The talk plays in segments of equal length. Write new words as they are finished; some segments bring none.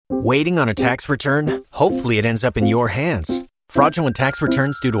Waiting on a tax return? Hopefully it ends up in your hands. Fraudulent tax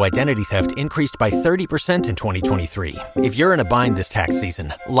returns due to identity theft increased by 30% in 2023. If you're in a bind this tax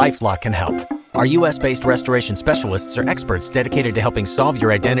season, LifeLock can help. Our U.S.-based restoration specialists are experts dedicated to helping solve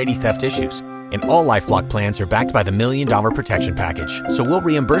your identity theft issues. And all LifeLock plans are backed by the $1 Million Protection Package. So we'll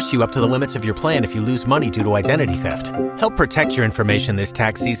reimburse you up to the limits of your plan if you lose money due to identity theft. Help protect your information this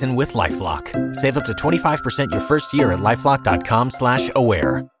tax season with LifeLock. Save up to 25% your first year at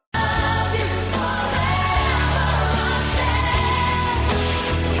LifeLock.com/aware. Oh,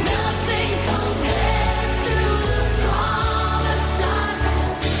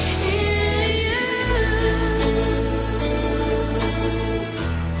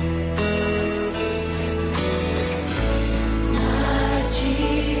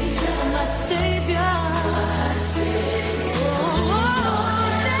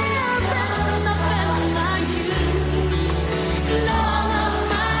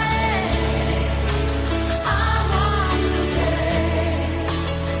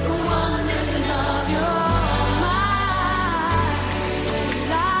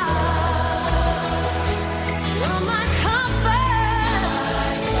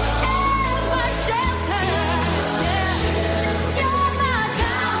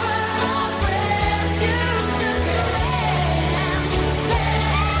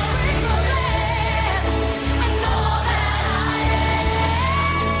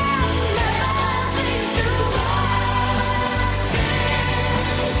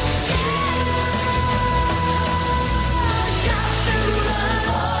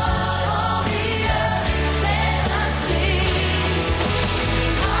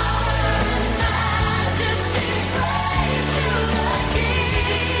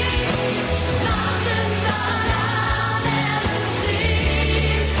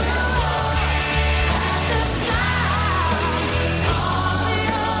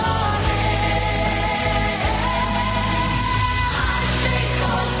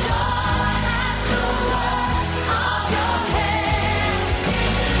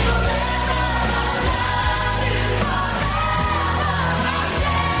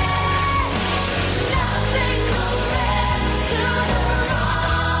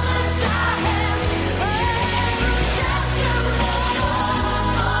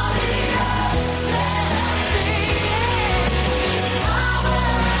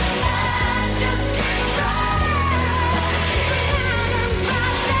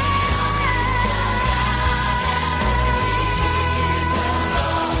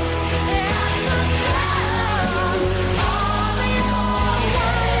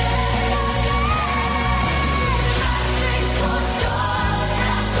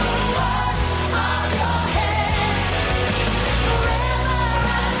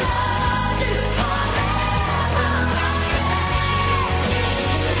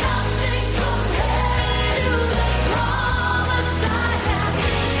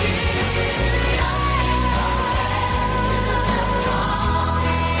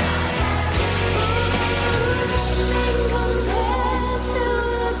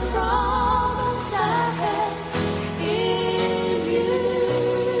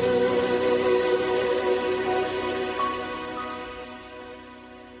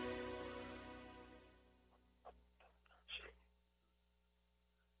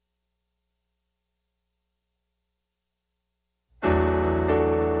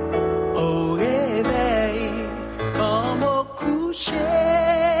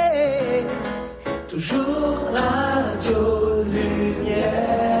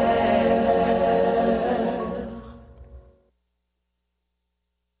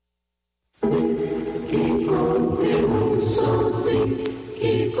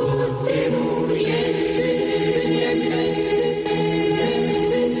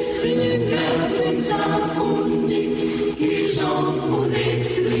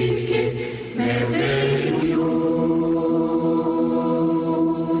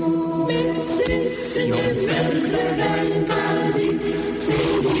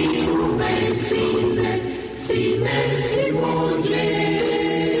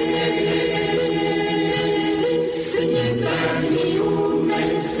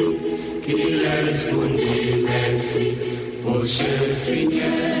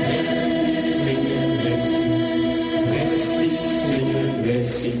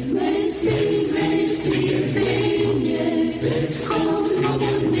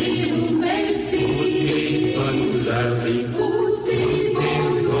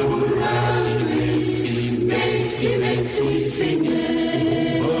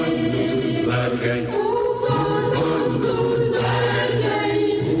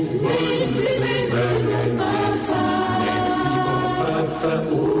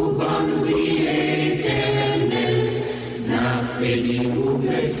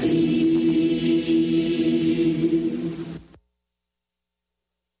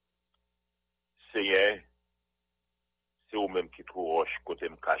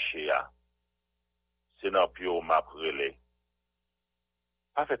 dans pio m'a prélé.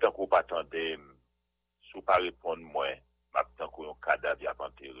 Pas fait un coup pas tendez, sous pas répondre moi, m'a tant qu'on cadavre à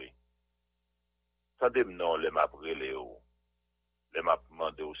enterré. Tendez non le m'a prélé ou, le m'a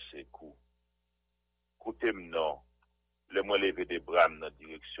demandé au secours. Coutez non, le moi lever des bras dans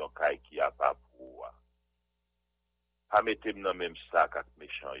direction kay qui a pas pour. Pas mettez dans même sac avec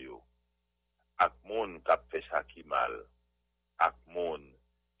méchant yo. Ak moun k'ap fait ça qui mal. Ak moun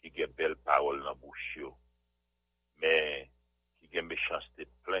qui gen belle parole dans bouche yo. Mais qui gen méchanceté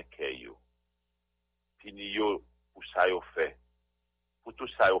plein cœur yo. Pini yo pour ça yo fait. Pour tout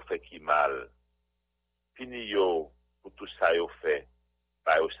ça yo fait qui mal. Pini yo pour tout ça yo fait.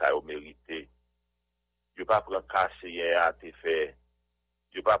 Pas yo ça yo mérité. Yo pas prend casser à te fait.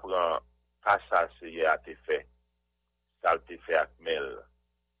 Yo pas prend casser à te fait. Ça te fait ak mel.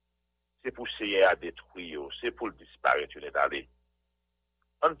 C'est pour essayer à détruire, c'est pour le disparaître, tu n'es allé.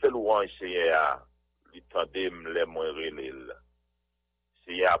 On fait louange, essayer à l'étendre les moins relais.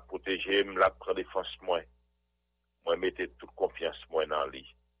 Essayer à protéger, la prendre défense moins. Moi, mettez toute confiance moins dans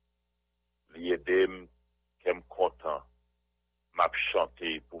lui. Lui aider, qu'elle content. M'a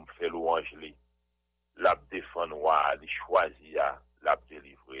chanter pour me faire louange lui. L'a défendre, lui choisir, l'a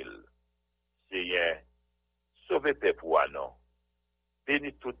délivrer. C'est sauver peuple pour non.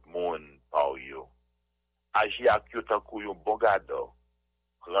 Bénis tout le monde par yo. Agis avec yo tant qu'on yon bon gado.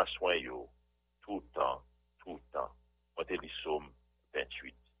 Prends soin yo. Tout le temps, tout le temps. On te dit Somme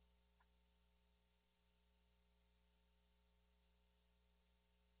 28.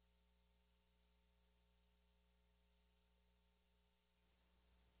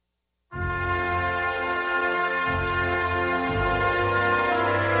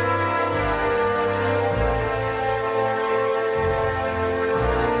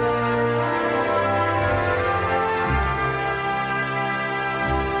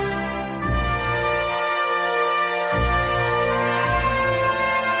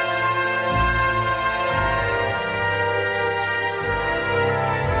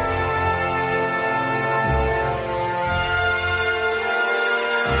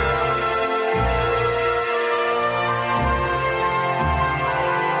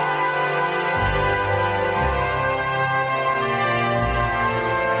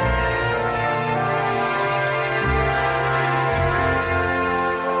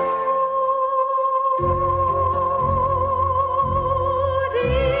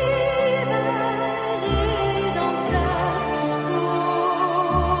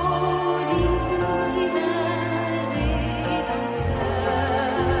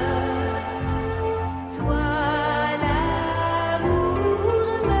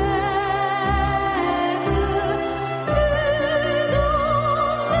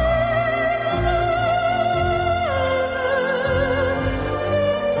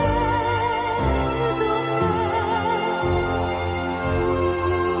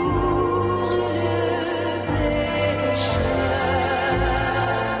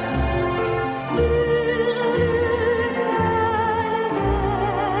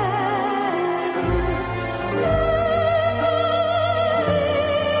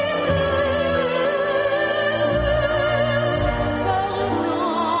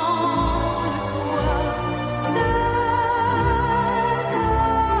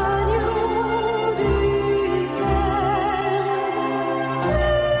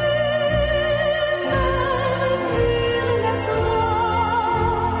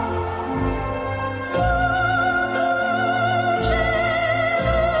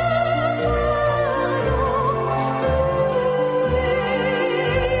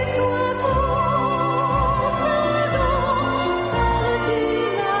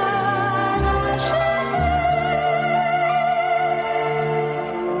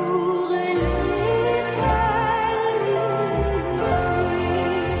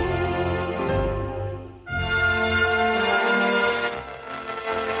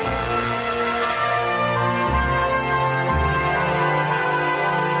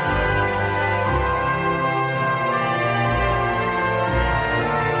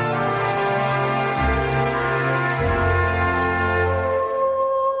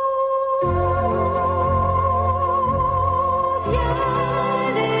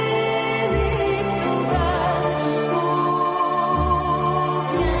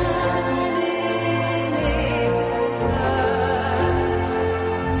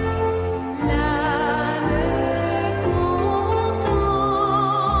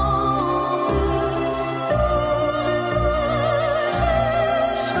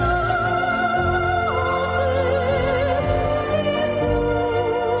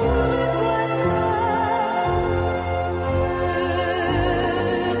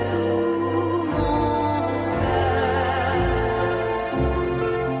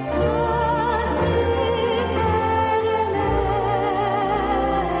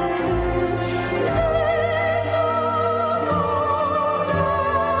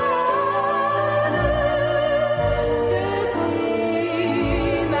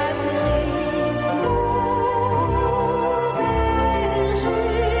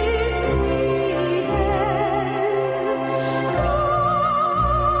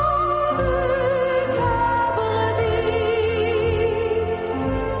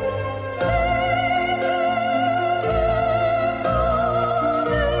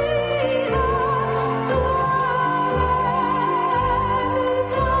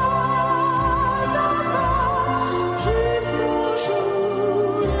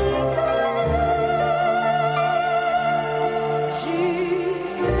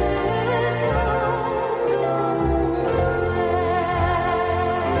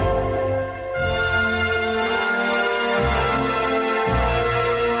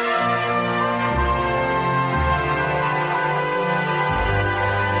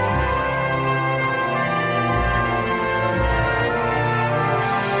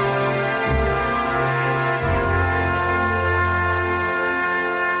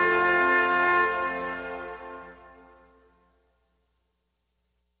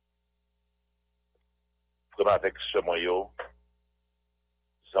 avec ce moyen,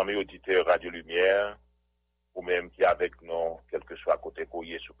 amis auditeurs Radio Lumière, ou même qui avec nous, quel que soit côté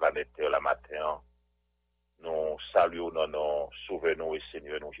courrier sur planète Terre la matin, nous saluons nos souvenons et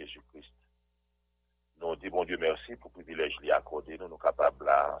Seigneur, nous Jésus-Christ. Nous disons bon Dieu merci pour le privilège qu'il a accordé, nous sommes capables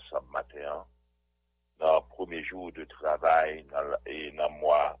là, ensemble matin, dans le premier jour de travail, et dans le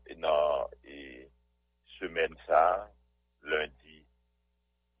mois, et dans la semaine ça, lundi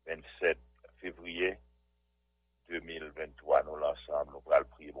 27 février 2023, nous l'ensemble, nous allons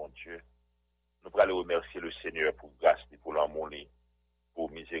prier mon Dieu. Nous allons remercier le Seigneur pour grâce, pour l'amour, pour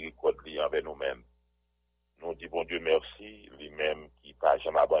miséricorde envers nous-mêmes. Nous disons bon Dieu merci, lui-même qui n'a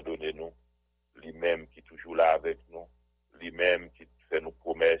jamais abandonné nous, lui-même qui est toujours là avec nous, lui-même qui fait nos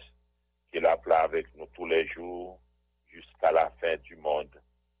promesses, qui est là avec nous tous les jours, jusqu'à la fin du monde.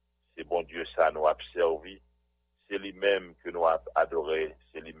 C'est bon Dieu ça nous a servi, c'est lui-même que nous avons adoré,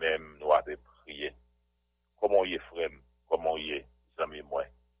 c'est lui-même nous avons prié. Comment y est frère, comment y est, amis moi.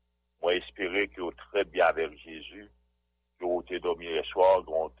 Moi espérer que vous très bien avec Jésus, que vous avez dormi hier soir,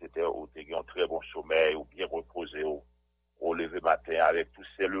 que vous avez un très bon sommeil, ou bien reposé, au lever matin avec tous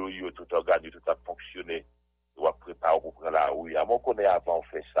ces lieux, tout organisé, tout a fonctionné, vous avez préparé pour prendre la rue. Avant qu'on ait avant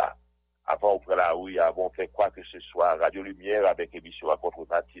fait ça, avant qu'on prenne la rue, avant qu'on fait quoi que ce soit, Radio Lumière avec émission Rencontre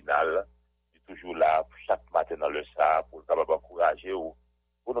Matinale, c'est toujours là, chaque matin dans le ça, pour nous capables encourager,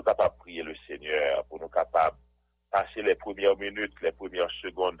 pour nous capables prier le Seigneur, pour nous capables passer les premières minutes, les premières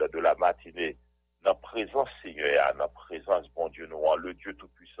secondes de la matinée, dans la présence Seigneur, dans la présence, bon Dieu, nous, le Dieu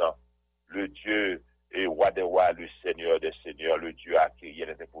Tout-Puissant, le Dieu et roi des rois, le Seigneur des seigneurs, le Dieu à qui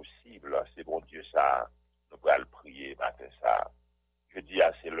rien n'est possible. C'est bon Dieu ça. Nous allons prier matin ça. Je dis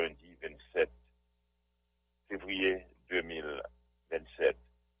à c'est lundi 27 février 2027.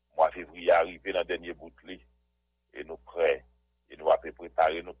 Mois février arrivé dans le dernier bout de lit. Et nous prêts. Et nous avons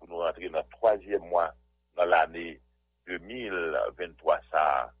préparé nous pour nous rentrer dans le troisième mois dans l'année 2023.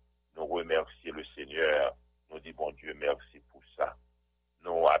 Ça, nous remercions le Seigneur. Nous disons bon Dieu merci pour ça.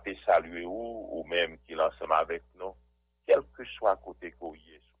 Nous avons salué ou même qui l'ensemble avec nous, quel que soit côté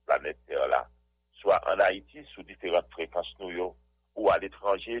courrier sur la planète Terre là, soit en Haïti sous différentes fréquences nous ou à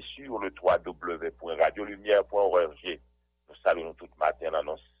l'étranger sur le www.radiolumière.org. Nous saluons tout matin dans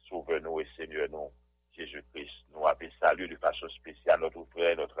nos souvenons et Seigneur nous, Jésus-Christ. Nous avons salué de façon spéciale notre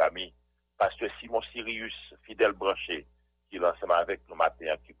frère, notre ami, Pasteur Simon Sirius, fidèle branché, qui l'ensemble avec nous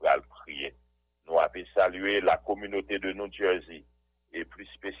matin qui va le prier. Nous avons salué la communauté de New Jersey, et plus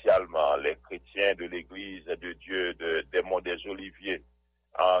spécialement les chrétiens de l'église de Dieu des Monts des Oliviers,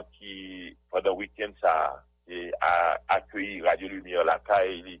 qui, pendant le week-end, ça a accueilli Radio Lumière la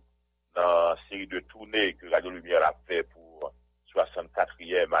Kaili dans une série de tournées que Radio Lumière a fait pour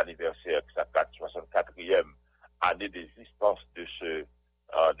 64e anniversaire, 64e année d'existence de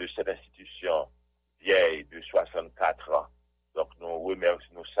cette institution vieille de 64 ans. Donc, nous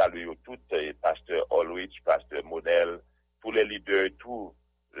remercions, nous saluons toutes, Pasteur Ulrich, Pasteur Monel, tous les leaders, tous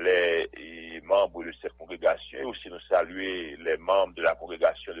les membres de cette congrégation, et aussi nous saluer les membres de la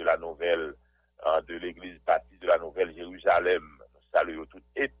congrégation de la Nouvelle, de l'église baptiste de la Nouvelle Jérusalem. Nous saluons toutes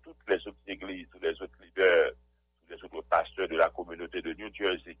et toutes les autres églises, tous les autres leaders, tous les autres pasteurs de la communauté de New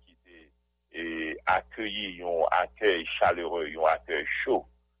Jersey qui étaient accueillis, ont accueil chaleureux, ont accueil chaud,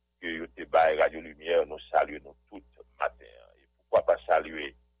 que te bail Radio Lumière, nous saluons nous toutes matin. Et pourquoi pas saluer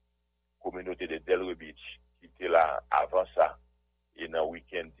la communauté de Delray Beach, qui était là avant ça, et dans le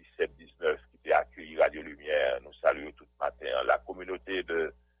week-end 17-19, qui était accueilli Radio Lumière, nous saluons tout matin. La communauté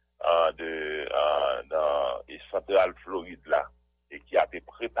de Central Floride là, et qui a été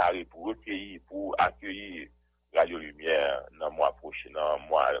préparée pour recueillir, pour accueillir Radio Lumière dans le mois prochain,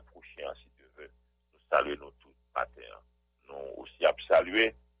 si Dieu veut. Nous saluons nous tout matin. Nous aussi avons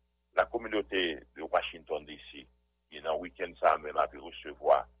salué la communauté de Washington DC, qui dans le week-end ça même a pu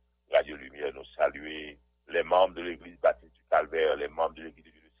recevoir Radio Lumière. Nous saluer les membres de l'église baptiste du Calvaire, les membres de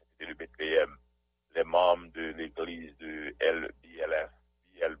l'église de Bethléem, les membres de l'église de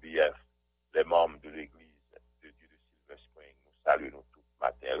BLBF, les membres de l'église de Dieu de Silver Spring. Nous saluons nous tout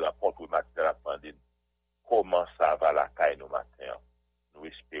matin. Rencontre matinale à Pandine. Comment ça va la caille nos matins? Nous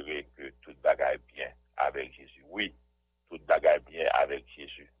espérons que tout bagaille bien avec Jésus. Oui, tout bagaille bien avec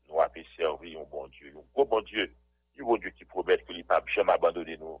Jésus. Nous avons servi un bon Dieu, un gros bon Dieu. Un bon Dieu qui promet qu'il ne va jamais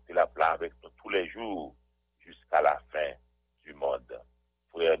abandonner nous, qu'il a plan avec nous tous les jours jusqu'à la fin du monde.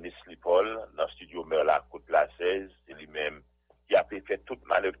 Frère Nesli Paul, dans le studio Merla, Côte-la 16, c'est lui-même qui a fait toute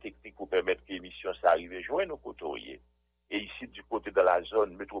manœuvre technique pour permettre que l'émission s'arrive et joindre nos couturiers. Et ici, du côté de la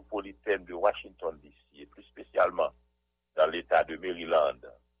zone métropolitaine de Washington, D.C., et plus spécialement dans l'État de Maryland,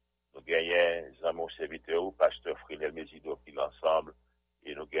 nous gagnons mon serviteur, pasteur Frénel Mézido, qui l'ensemble,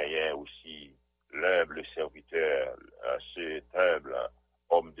 et nous gagnons aussi l'humble serviteur, cet humble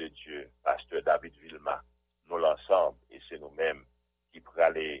homme de Dieu, pasteur David Vilma, nous l'ensemble, et c'est nous-mêmes qui pourrons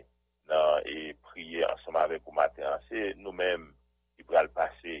aller et prier ensemble avec vous matin. C'est nous-mêmes qui pourrons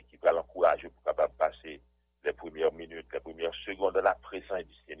passer, qui pourrons l'encourager pour capable passer les premières minutes, les premières secondes dans la présence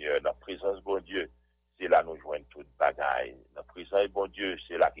du Seigneur, dans la présence, bon Dieu. C'est là nous joignons toute bagaille. Dans la présence, bon Dieu,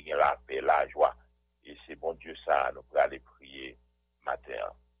 c'est là qu'il y a la paix, la joie. Et c'est bon Dieu ça, nous pourrons aller prier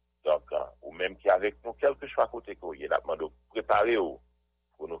matin. Donc, ou même qui est avec nous, quel que soit côté qu'on y est, nous demandons préparer-vous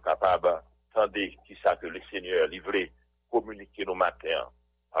pour nous capables d'entendre qui ça que le Seigneur livré, communiquer nos matins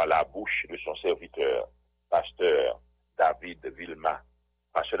par la bouche de son serviteur, pasteur David Vilma.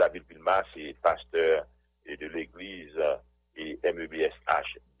 Pasteur David Vilma, c'est pasteur de l'église et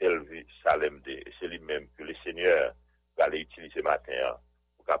MEBSH Bellevue Salem. C'est lui-même que le Seigneur va aller utiliser matin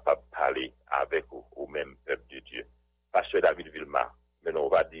pour capable parler avec vous, au même peuple de Dieu. Pasteur David Vilma, maintenant on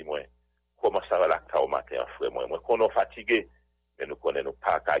va dire moi, comment ça va la au matin, frère moi, qu'on est fatigué, mais nous connaissons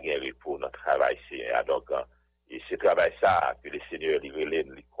pas qu'à gagner pour notre travail. Donc, et ce travail ça que le Seigneur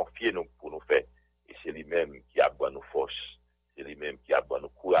lui confie nous pour nous faire. Et c'est lui-même qui a bonne nous force. C'est lui-même qui a bonne nous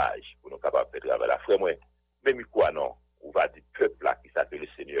courage pour nous capables de faire travail. Frère moi, même quoi non, on va dire peuple là qui s'appelle le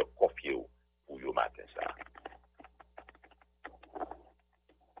Seigneur confie pour le matin ça.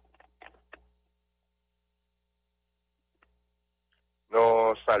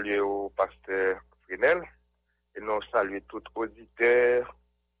 Nous saluons pasteur Frenel et nous saluons tout auditeur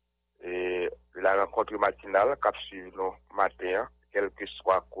et la rencontre matinale qui suit nos matins, quel que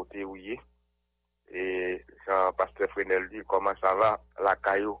soit côté où il est. Et Jean-Pasteur Frenel dit comment ça va la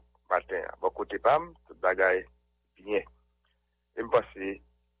caillou matin. Bon côté PAM, tout bagaille bien. Et me passer,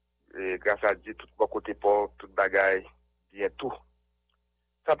 grâce à Dieu, tout bon côté port, tout bagaille bien tout.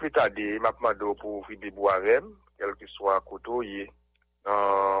 Ça plus tarder, m'a demandé pour ouvrir des bois-rem, quel que soit côté où il est.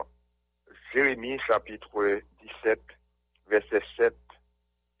 Dans Jérémie chapitre 17, versets 7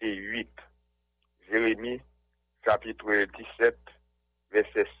 et 8. Jérémie chapitre 17,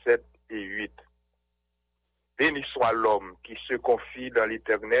 versets 7 et 8. Béni soit l'homme qui se confie dans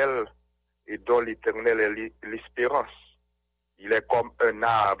l'Éternel et dont l'Éternel est l'espérance. Il est comme un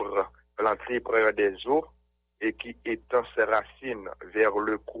arbre planté près des eaux et qui étend ses racines vers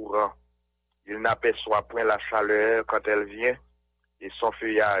le courant. Il n'aperçoit point la chaleur quand elle vient et son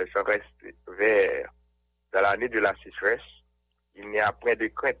feuillage reste vert. Dans l'année de la sécheresse, il n'y a point de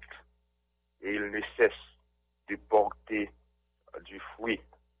crainte et il ne cesse de porter du fruit.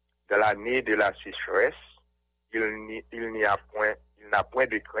 Dans l'année de la sécheresse, il n'a point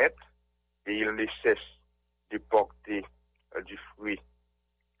de crainte et il ne cesse de porter du fruit.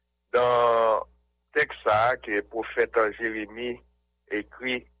 Dans le texte que le prophète Jérémie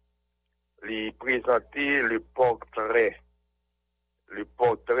écrit, il présentait le portrait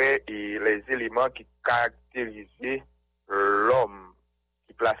et les éléments qui caractérisaient l'homme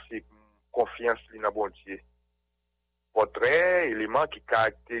qui plaçait confiance dans bon Dieu. Portrait, élément qui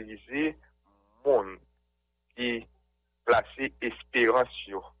caractérisait le monde qui plaçait espérance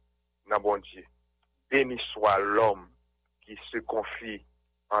dans bon Dieu. Béni soit l'homme qui se confie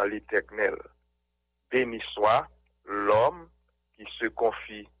en l'Éternel. Béni soit l'homme qui se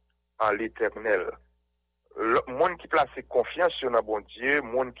confie en l'Éternel. Le monde qui place confiance sur le bon Dieu,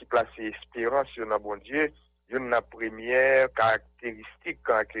 monde qui place espérance sur le bon Dieu, une première caractéristique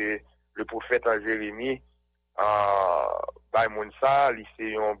que le prophète en Jérémie,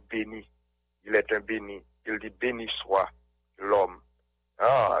 c'est un béni. Il est un béni. Il dit béni soit l'homme.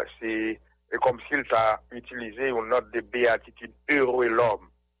 C'est comme s'il t'a utilisé une note de béatitude. Heureux l'homme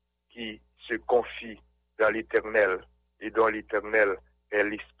qui se confie dans l'Éternel et dont l'Éternel est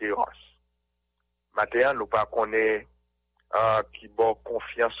l'espérance. Maintenant, nous ne connaissons pas qui a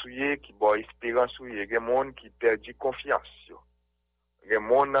confiance, qui a espérance. Il y a des gens qui perdent confiance. Il y a des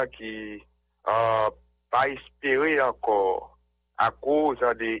gens qui n'ont pas espéré encore à cause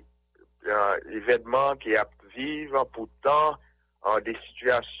des événements qui vivent, pourtant des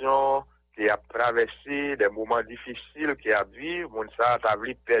situations qui a traversé, des moments difficiles qui a vécu. Mon ça a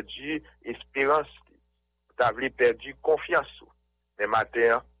perdu espérance, a perdu confiance. Mais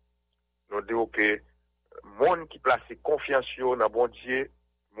maintenant, nous disons que monde qui place confiance dans bon Dieu,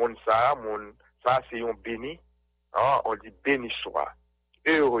 monde ça c'est un béni. On dit béni soit.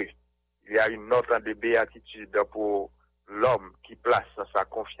 Heureux. Il y a une note de béatitude pour l'homme qui place sa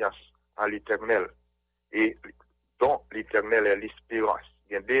confiance en l'Éternel et dont l'Éternel est l'espérance.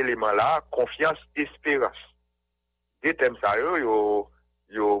 Il y a deux éléments là, confiance, espérance. Deux thèmes ça yo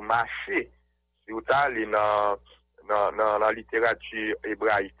marché. Si vous allez dans la littérature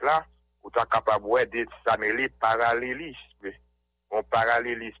hébraïque là, vous êtes capable de s'amélier parallélisme. on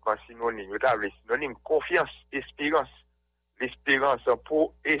parallélisme en synonyme, synonyme confiance, espérance. L'espérance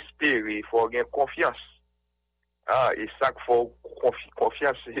pour espérer, il faut avoir confiance. Ah, et ça qu'il faut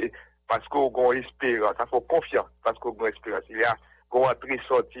confiance, c'est parce qu'on a espérance, il faut confiance parce qu'on a espérance. Il y a qu'on entrer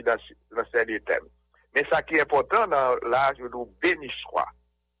sorti dans ces thèmes. Mais ça qui est important là, je nous bénis soit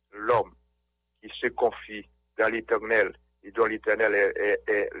l'homme qui se confie dans l'Éternel et dont l'Éternel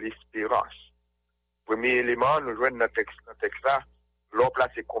est l'espérance. Premier élément, nous jouons dans le texte là, l'on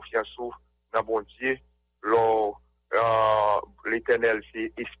place confiance dans bon Dieu, l'Éternel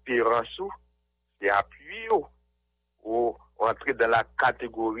c'est espérance, c'est appui ou entrer dans la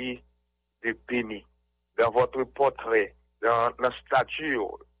catégorie de béni. Dans votre portrait, dans la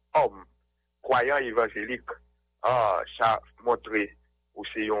stature, homme, croyant évangélique, ça montre où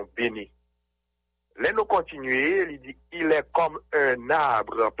c'est un béni. Là, nous continuons, il dit, il est comme un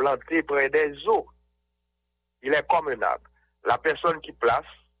arbre planté près des eaux. Il est comme un arbre. La personne qui place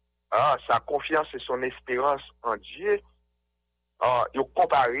sa confiance et son espérance en Dieu, il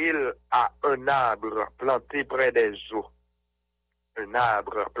compare à un arbre planté près des eaux. Un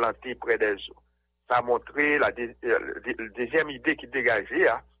arbre planté près des eaux. Ça a montré la deuxième idée qui dégageait,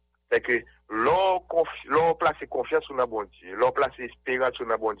 c'est que l'on place confiance sur bon Dieu, l'on place espérance sur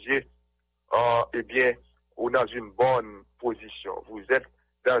bon Dieu, eh bien, ou dans une bonne position. Vous êtes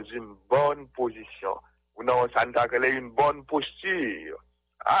dans une bonne position. Ou non, ça nous appelle une bonne posture.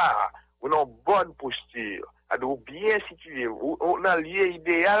 Ou non, bonne posture. Alors, bien situé. On a le lieu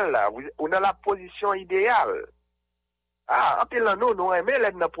idéal là. On a la position idéale. En plus, là, nous aimons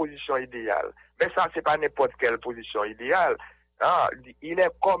être dans la position idéale. Mais ça, c'est pas n'importe quelle position idéale. Il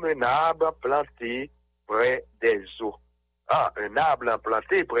est comme un arbre planté près des eaux. Un arbre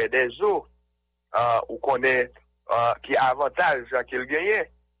planté près des eaux. Ou qu'on est, qui a avantage qu'il gagne.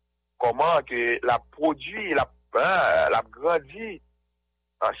 Comment que la produit, la grandit,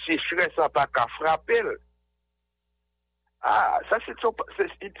 sécheresse sans pas qu'à frapper. Ça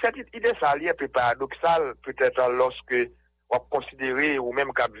cette idée ça est un peu paradoxale peut-être lorsque on considérer ou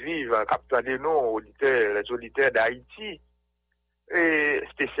même qu'à vivre, qu'à attendre nous les auditeurs d'Haïti et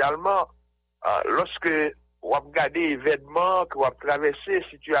spécialement lorsque on regarde événements, qu'on va traverser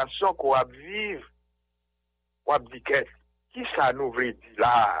situations qu'on va vivre, on va dire qui ça nous veut dire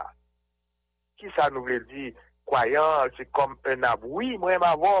là? Qui ça nous veut dire? Croyant, c'est comme un arbre. Oui, moi-même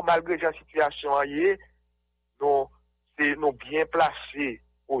avant, malgré la situation, nous bien placés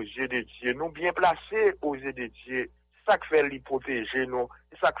aux yeux de Dieu. Nous bien placés aux yeux de Dieu. C'est ça qui fait les protéger nous.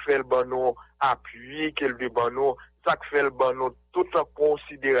 C'est ça qui fait le bon nous appuyer, qu'elle veut bon nous. C'est ça qui fait le bon nous toute en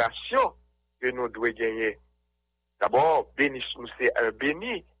considération que nous devons gagner. D'abord, béni, c'est un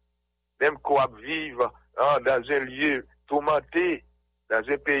béni. Même qu'on va vivre dans un lieu tourmenté, dans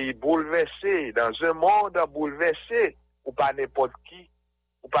un pays bouleversé, dans un monde bouleversé, ou pas n'importe qui,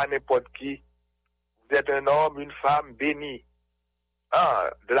 vous êtes un homme, une femme bénie.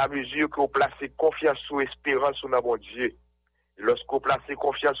 De la mesure que vous placez confiance ou espérance sur notre bon Dieu. Et lorsque vous placez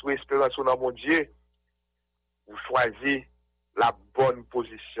confiance ou espérance sur notre bon Dieu, vous choisissez la bonne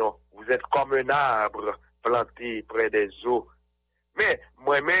position. Vous êtes comme un arbre planté près des eaux. Mais,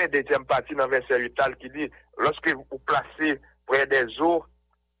 moi-même, deuxième partie dans le verset 8 qui dit, lorsque vous placez près des eaux,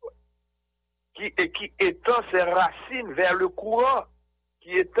 qui étend ses racines vers le courant,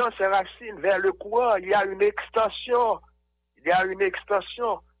 il y a une extension.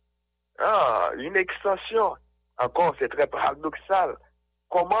 Une extension. Encore, c'est très paradoxal.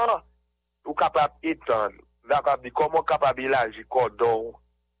 Comment vous capable d'étendre, comment capable d'élargir cordon,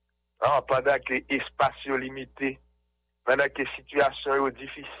 pendant que l'espace est limité, pendant que la situation est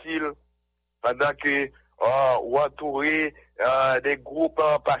difficile, pendant que ou entouré des groupes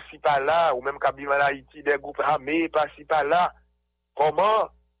par-ci par-là, ou même quand en Haïti, des groupes armés par-ci par-là, comment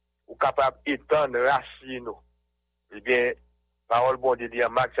vous capable d'étendre racines? Eh bien, parole bon de Dieu,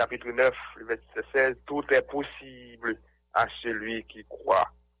 Marc chapitre 9, verset 16, tout est possible à celui qui croit.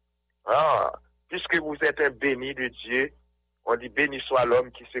 Puisque vous êtes un béni de Dieu, on dit béni soit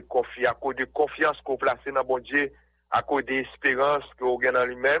l'homme qui se confie à cause de confiance qu'on place dans bon Dieu, à cause d'espérance qu'on gagne en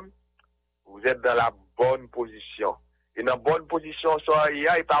lui-même, vous êtes dans la bonne position. Et dans la bonne position, il n'y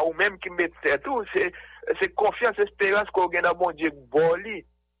a pas vous-même qui mettez tout, c'est confiance, espérance qu'on gagne dans bon Dieu, bon lit.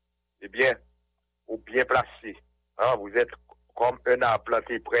 Eh bien, vous bien placé. Vous êtes comme un arbre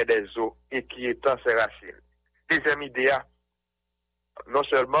planté près des eaux et qui étend ses racines. Deuxième idée, non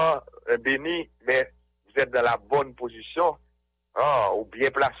seulement un béni, mais vous êtes dans la bonne position, ou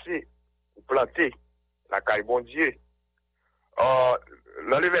bien placé, ou planté, la caille bon Dieu.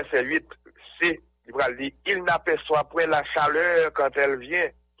 Dans le verset 8, il n'aperçoit point la chaleur quand elle vient.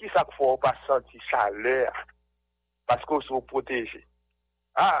 Qui ça faut pas sentir chaleur? parce qu'on sont protégés.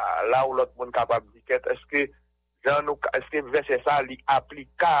 Ah, là où l'autre monde capable de dire, est-ce que verset ça est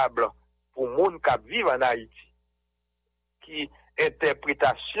applicable pour le monde qui vit en Haïti? Qui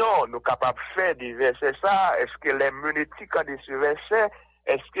interprétation nous capable de faire des versets ça? Est-ce que les monétiques de ce verset,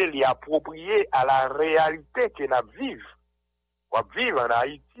 est-ce qu'il est approprié à la réalité que nous vivons? On vit en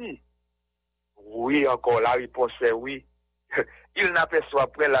Haïti. Oui, encore la réponse est oui. Il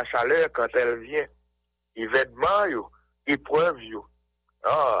n'aperçoit pas la chaleur quand elle vient. Événement, épreuve, il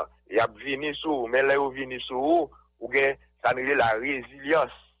y a vini sous, mais là, il vini sous, ou bien, ça nous la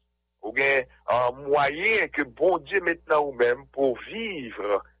résilience, ou bien, un moyen que bon Dieu maintenant ou même pour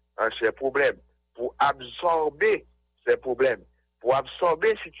vivre ces problèmes, pour absorber ces problèmes, pour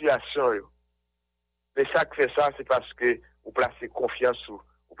absorber la situation. Mais ça qui fait ça, c'est parce que vous placez confiance ou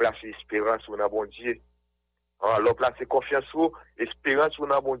vous placez espérance ou dans bon Dieu. Alors, placez confiance ou espérance ou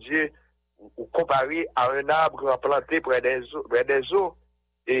dans bon Dieu, ou comparé à un arbre planté près des eaux,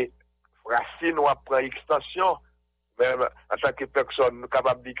 et racine ou après extension, même en tant que personne, nous sommes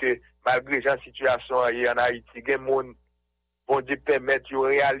capables de dire que malgré la situation en Haïti, bon Dieu permet de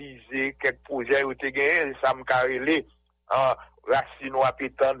réaliser quelques projets où tu as gagné, ça me carré, racine ou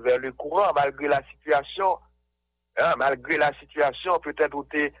appétante vers le courant, malgré la situation. Malgré la situation, peut-être où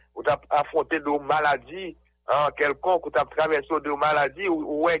tu as affronté des maladies, quelconque, où tu as traversé des maladies,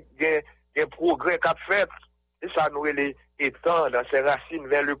 où il y a un progrès qu'a fait, et ça nous étend dans ses racines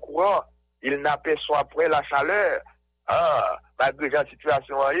vers le courant. Il n'aperçoit après la chaleur. Malgré la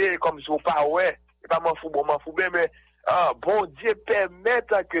situation, comme si on pas ouais, c'est pas m'en fous, mais bon Dieu permet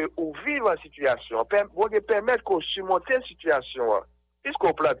que on vive en situation, bon Dieu permet qu'on surmonte une situation.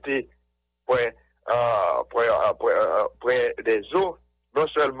 Puisqu'on planté près des eaux, non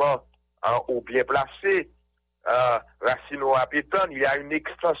seulement ou bien placé, racine ou appétante, il y a une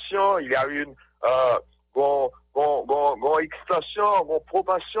extension, il y a une extension, une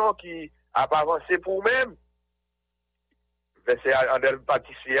propension qui a avancé pour même. Verset en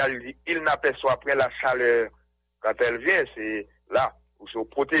pâtissier, il dit, il n'aperçoit après la chaleur. Quand elle vient, c'est là où vous êtes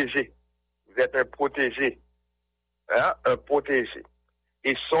protégé. Vous êtes un protégé. Un protégé.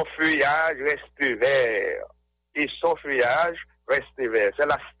 Et son feuillage reste vert. Et son feuillage reste vert. C'est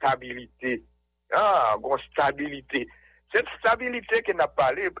la stabilité. Une stabilité. Cette stabilité qu'il n'a pas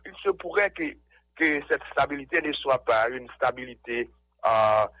parlé, il se pourrait que cette stabilité ne soit pas une stabilité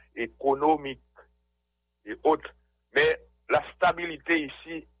économique et autre. Mais la stabilité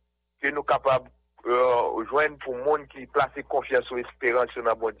ici, que nous sommes capables de joindre pour le monde qui place confiance ou espérance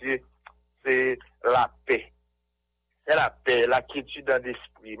dans bon Dieu, c'est la paix. C'est la paix, la quiétude dans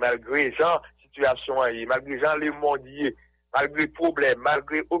l'esprit, malgré les situations, malgré les mondiaux, malgré les problèmes,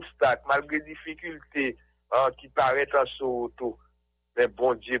 malgré les obstacles, malgré les difficultés qui paraissent en sous-auto. Mais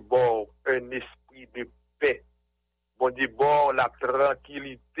bon Dieu, bon, un esprit de paix. Bon Dieu, bon, la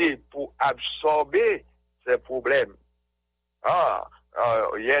tranquillité pour absorber ces problèmes.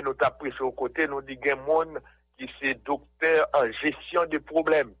 Hier, nous t'avons pris sur le côté, nous dit qu'il y a des gens qui sont docteurs en gestion de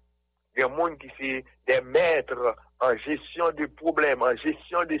problèmes. Il y a des gens qui sont des maîtres en gestion de problèmes, en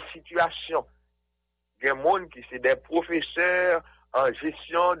gestion de situations. Il y a des gens qui sont des professeurs en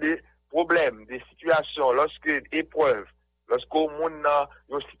gestion de problèmes, de situations, lorsque épreuves, lorsqu'au monde a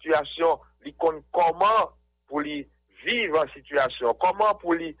une situation, il compte comment pour lui vivre en situation, comment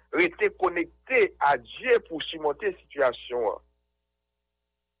pour lui rester connecté à Dieu pour surmonter la situation.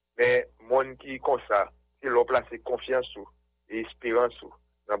 Mais monde qui comme ça, c'est leur placer confiance et espérance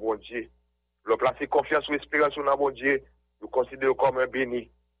dans bon Dieu. Leur placer confiance ou espérance dans bon Dieu, vous considérez comme un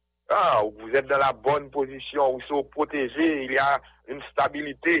béni. Vous êtes dans la bonne position, vous êtes protégé, il y a une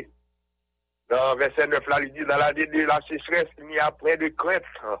stabilité. Dans verset 9, là, il dit, dans l'année de la sécheresse, il n'y a point de crainte.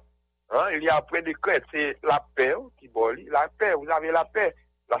 Il y a point de crainte, c'est la paix qui bolit. La paix, vous avez la paix,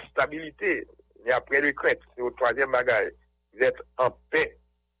 la stabilité. Il n'y a point de crainte, c'est au troisième bagage. Vous êtes en paix.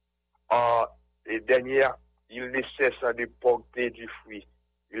 Et dernière, il ne cesse de porter du fruit.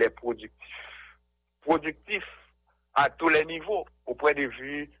 Il est productif. Productif à tous les niveaux, au point de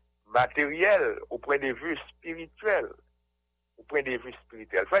vue matériel, au point de vue spirituel. Au point de vue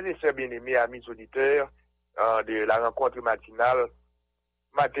spirituel. Frères et sœurs bien-aimés, amis auditeurs de la rencontre matinale,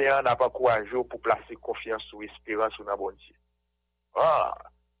 matin, n'a pas courageux pour placer confiance ou espérance dans bon Dieu.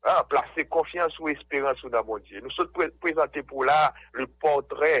 Placer confiance ou espérance dans bon Dieu. Nous sommes présentés pour là le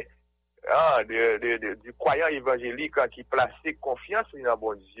portrait du croyant évangélique qui plaçait confiance dans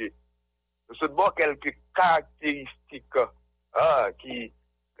bon Dieu. Nous sommes bon quelques caractéristiques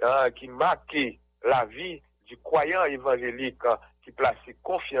qui marquent la vie du croyant évangélique qui plaçait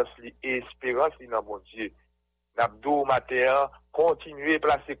confiance et espérance dans bon Dieu. N'abdou matin, continuez à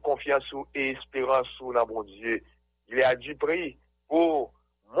placer confiance et espérance dans bon Dieu. il a du prix pour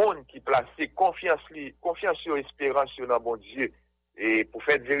monde qui place confiance sur espérance sur bon Dieu. Et pour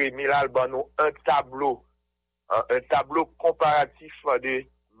faire Jérémie là, nous un tableau comparatif de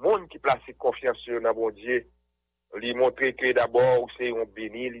monde qui place confiance sur bon Dieu. Il montre que d'abord c'est un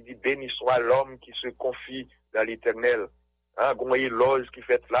béni, il dit béni soit l'homme qui se confie dans l'Éternel. Gon éloge qui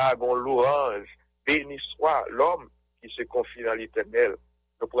fait là, gon louange. Béni soit l'homme qui se confie dans l'Éternel.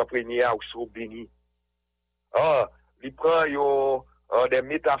 Nous pour premier ou so béni. Il prend des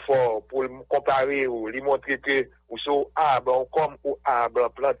métaphores pour comparer ou lui montrer que vous êtes arbre comme au arbre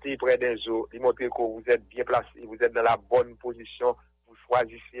planté près des eaux. Il montre que vous êtes bien placé, vous êtes dans la bonne position, vous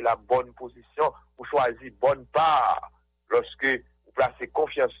choisissez la bonne position, vous choisissez bonne part lorsque vous placez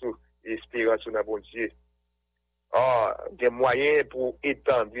confiance et espérance dans bon Dieu. Des moyens pour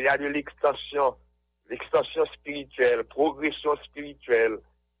étendre. Il y a de l'extension spirituelle, progression spirituelle,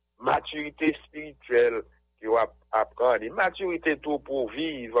 maturité spirituelle qui va apprendre. Maturité tout pour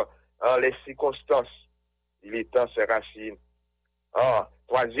vivre les circonstances. Il est temps ses racines.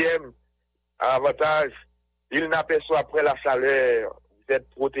 Troisième avantage, il n'aperçoit après la chaleur. Vous êtes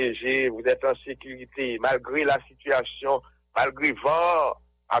protégé, vous êtes en sécurité, malgré la situation, malgré vent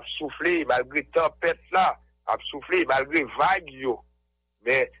à souffler, malgré tempête là, à souffler, malgré vague.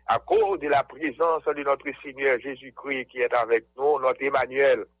 Mais à cause de la présence de notre Seigneur Jésus-Christ qui est avec nous, notre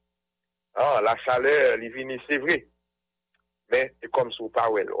Emmanuel, la chaleur, il vient, c'est vrai. Mais c'est comme sous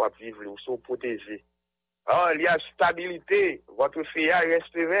parole, on va vivre, on sont protégés. Il y a stabilité, votre feuillage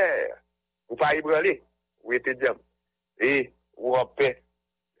reste vert. Vous pas ébranler, vous êtes bien. Et vous en paix,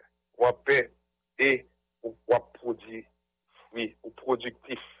 et vous produire, oui, vous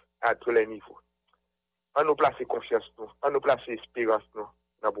productif à tous les niveaux. On nous place confiance, on nous place espérance,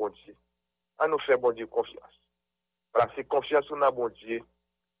 dans bon Dieu. On nous fait bon Dieu confiance. Placer confiance dans bon Dieu,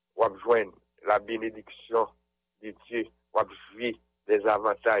 on va joindre la bénédiction de Dieu, on va vivre les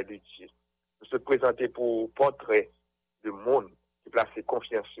avantages de Dieu. Nous se présenter pour portrait de monde qui place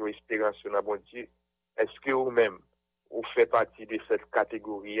confiance sur espérance dans bon Dieu. Est-ce que vous-même, vous faites partie de cette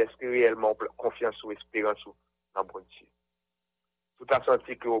catégorie? Est-ce que réellement confiance sur espérance dans bon Dieu? Tout à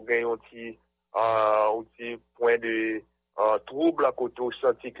senti que vous gagnez un petit point de trouble à côté, vous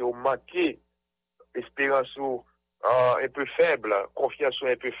sentez que vous manquez espérance un peu faible, confiance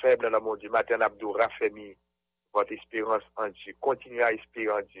un peu faible dans mon Dieu. Matin, Abdou raffermi votre espérance en Dieu. Continuez à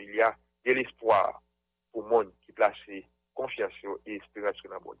espérer en Dieu. Il y a de l'espoir pour le monde qui place confiance et espérance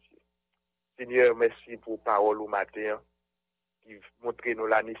dans mon Dieu. Seigneur, merci pour parole au matin qui montre nous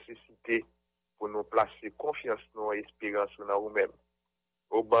la nécessité pour nous placer confiance et espérance dans nous-mêmes.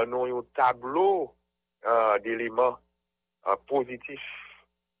 Au ban nous un tableau d'éléments positifs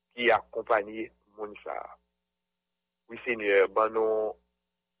qui accompagnent mon ça. Oui, Seigneur, nous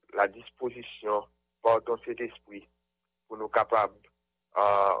la disposition par ton Saint-Esprit pour nous capables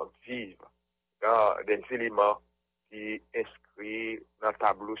vivre des éléments qui inscrits dans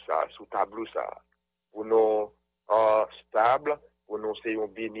tableau ça, sous tableau ça, pour nous stables, pour nous soyons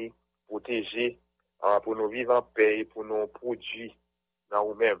bénis, protégés, pour nous vivre en paix et pour nous produire dans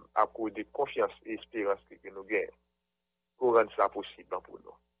nous-mêmes à cause de confiance et espérance que nous gagnons. Pour rendre ça possible pour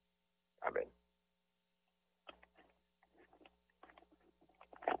nous. Amen.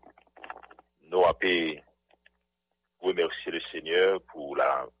 Nous avons remercier le Seigneur pour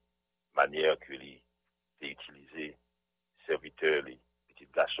la manière qu'il a utilisé serviteurs, les petits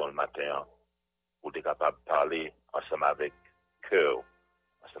garçons le matin, pour être capable de parler ensemble avec cœur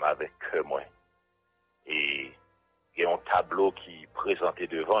moi. Et il y a un tableau qui est présenté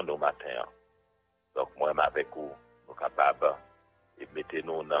devant nos matins. Donc moi, avec vous, nous sommes capables de mettre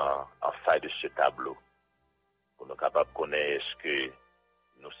nous en faille de ce tableau. Pour nous capables de connaître est-ce que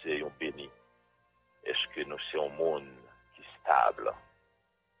nous sommes bénis. Est-ce que nous sommes un monde qui est stable?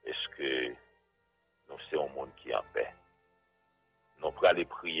 Est-ce que nous sommes un monde qui est en paix? Nous pourrons aller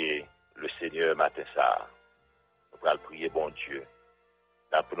prier le Seigneur matin ça. Nous pourrons prier bon Dieu.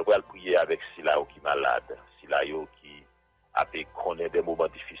 Nous pourrons prier avec Silayo qui est malade, Silayo qui a pu connaître des moments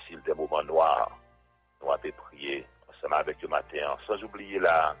difficiles, des moments noirs. Nous avons prié ensemble avec le matin, sans oublier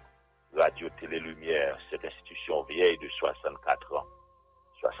la radio Télé Lumière, cette institution vieille de 64 ans.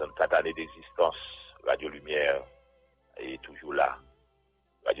 64 années d'existence, Radio Lumière est toujours là.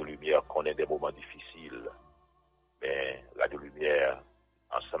 Radio Lumière connaît des moments difficiles, mais Radio Lumière,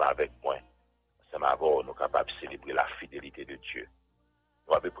 ensemble avec moi, ensemble avec nous, sommes capables de célébrer la fidélité de Dieu.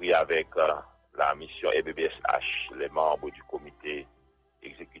 Nous avons prié avec la mission EBBSH, les membres du comité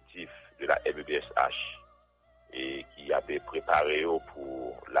exécutif de la EBBSH, et qui avait préparé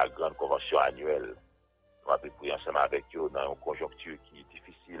pour la grande convention annuelle. Nous avons prié ensemble avec eux dans une conjoncture qui est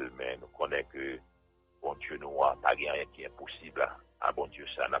difficile, mais nous connaissons que bon Dieu, nous, pas rien qui est impossible. Ah, bon Dieu,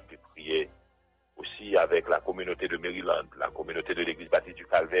 ça, on a pu prier aussi avec la communauté de Maryland, la communauté de l'Église baptiste du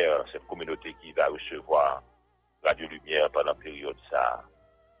Calvaire, cette communauté qui va recevoir Radio Lumière pendant la période ça.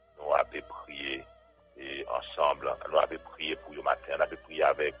 Nous avons prié et ensemble, nous avons prié pour le matin, on avait prié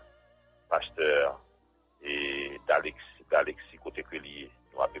avec pasteur et d'Alexis Côté-Crélier,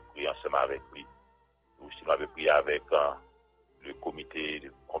 nous avons prié ensemble avec lui. Nous aussi, nous avons prié avec le comité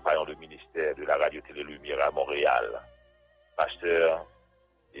de compagnons de ministère de la Radio-Télé Lumière à Montréal, pasteur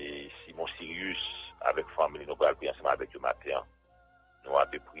et Simon Sirius avec famille, nous avons prié ensemble avec le matin. Nous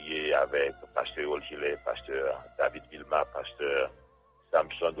avons prié avec pasteur Olgilet, pasteur David Vilma, pasteur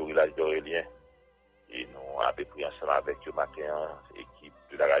Samson du village d'Aurélien. Et nous avons prié ensemble avec le matin, équipe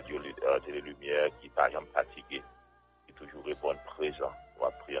de la radio Télé Lumière qui n'est pas jamais fatiguée, qui toujours répond présent. Nous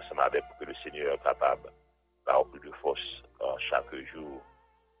avons prié ensemble avec pour que le Seigneur est capable d'avoir plus de force chaque jour.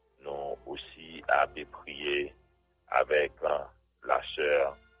 Nous aussi avons prié avec la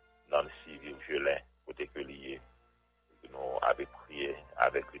sœur Nancy Virgelin, côté que lié. Nous avons prié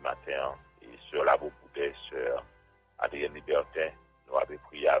avec le matin et sœur Labo Boudet, sœur Adrienne Libertin. Nous avons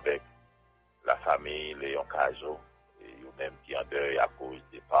prié avec la famille Léon Caso et eux-mêmes qui en deuil à cause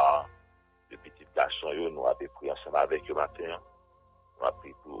des parts de petits garçons. Nous avons prié ensemble avec le matin. Nous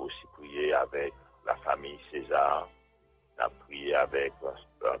avons aussi prié avec la famille César. Nous avons prié avec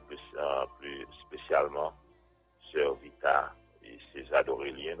plus spécialement sœur Vita et César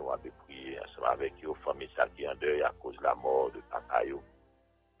d'Aurélien. Nous avons prié ensemble avec eux, famille qui en deuil à cause de la mort de papa. Nous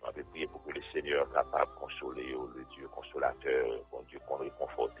avons prié pour que le Seigneur soit capable de consoler le Dieu consolateur, bon Dieu qu'on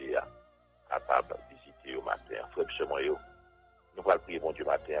réconforter, capable de visiter au matin. Frère, nous allons prier bon Dieu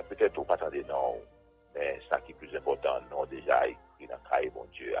matin. Peut-être vous ne attendez non, mais ça qui est plus important, non déjà écrit dans le cahier, bon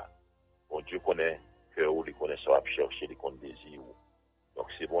Dieu. Bon Dieu connaît que vous les connaissez, à chercher les comptes désir. Donc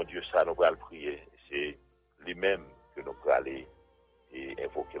c'est bon Dieu ça, nous allons prier. C'est lui-même que nous allons aller et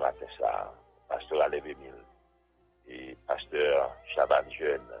invoquer matin ça. Pasteur Alev Emile et pasteur Chaban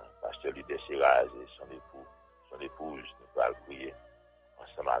Jeune, pasteur Lidé Serraz et son épouse, nous allons prier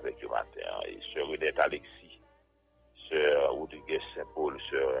ensemble avec le matin. Et sœur Renette Alexis, sœur Rodriguez Saint-Paul,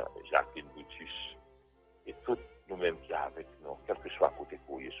 sœur Jacqueline Brutus, et tous nous-mêmes qui sont avec nous, quel que soit côté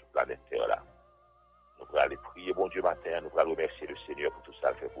courrier sur la planète Terre là. Nous allons aller prier, bon Dieu matin, nous allons remercier le Seigneur pour tout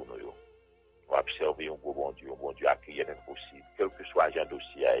ça fait pour nous. Nous allons observer un bon Dieu accueillir l'impossible, quel que soit agent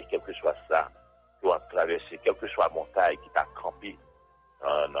dossier, quel que soit ça, qui va traverser, quelle que soit montagne qui t'a campé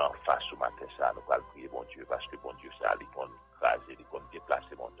en face au matin, ça, nous allons prier, bon Dieu, parce que bon Dieu, ça, il peut craser, il peut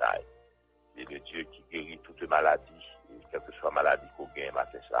déplacer montagne. Et le Dieu qui guérit toute maladie, et quelle que soit maladie qu'on gagne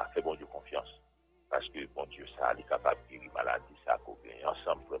matin, ça, fait bon Dieu confiance. Parce que bon Dieu, ça, il est capable de guérir maladie, ça, qu'on gagne.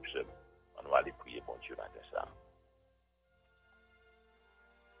 Ensemble, comme ça, on va aller prier, bon Dieu, matin, ça.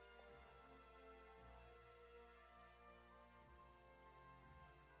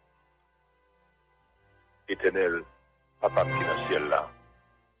 Éternel, Papa qui est dans le ciel là,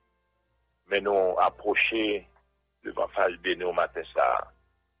 mais nous approcher devant face de nous matin ça.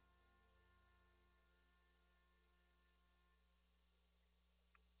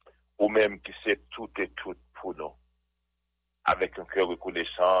 Ou même qui sait tout et tout pour nous. Avec un cœur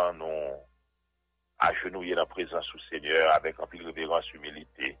reconnaissant, nous agenouiller dans la présence du Seigneur avec un peu de révérence,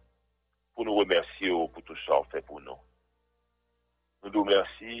 humilité, pour nous remercier pour tout ça fait pour nous. Nous nous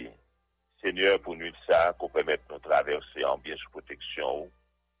remercions, Seigneur, pour nous ça, qu'on permette de nous traverser en bien sous protection.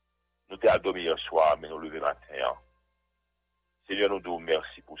 Nous t'avons dormi hier soir, mais nous lever matin. Seigneur, nous nous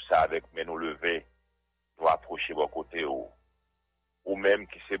remercions pour ça, avec mais nous lever, nous approcher vos côtés, ou même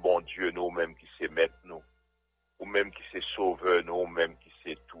qui c'est bon Dieu, nous, ou même qui c'est maître, nous, ou même qui c'est sauveur, nous, ou même qui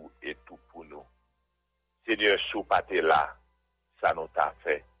c'est tout et tout pour nous. Seigneur, sous pâté là, ça nous t'a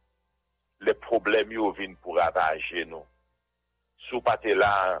fait. Les problèmes, ils viennent pour ravager nous. Sous pâté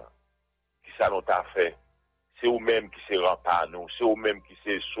là, qui ça nous t'a fait. C'est vous-même qui c'est rempart nous, c'est vous-même qui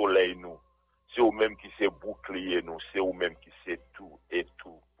c'est soleil nous, c'est vous-même qui c'est bouclier nous, c'est vous-même qui c'est tout et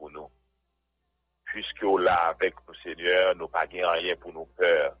tout pour nous. Puisque là avec nous, Seigneur, nous pas rien pour nous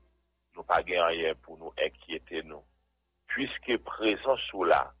peur, nous pas rien pour nous inquiéter nous. Puisque présent sous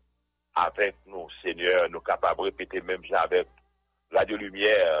là, avec nous, Seigneur, nous capables de répéter même avec Radio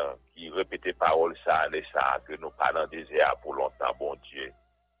Lumière qui répétait parole ça, et ça, que nous pas dans le désert pour longtemps, bon Dieu,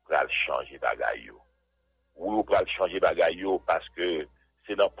 pour changer bagaille. Oui, ou pour changer bagaille parce que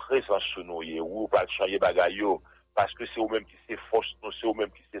c'est dans la présence sous nous, oui, ou pour changer bagaille parce que c'est vous-même qui c'est force nous, c'est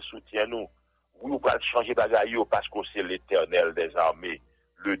vous-même qui c'est soutien nous. Oui, ou pour changer bagaille parce que c'est l'Éternel des armées,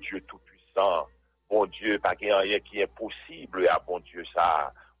 le Dieu tout-puissant. Bon Dieu, pas qu'il y ait rien qui est possible, à bon Dieu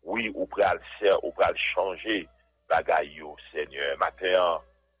ça. Oui, ou pour changer bagaille, Seigneur. Matin,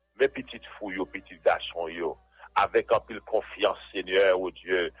 mes petites fouilles, petits garçons, avec un peu de confiance, Seigneur, oh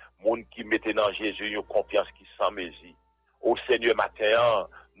Dieu, monde qui mettait dans Jésus, une confiance qui s'en mésit. Au Seigneur, matin,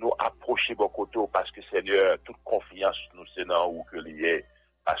 nous approcher beaucoup parce que Seigneur, toute confiance, nous, c'est dans où que lié,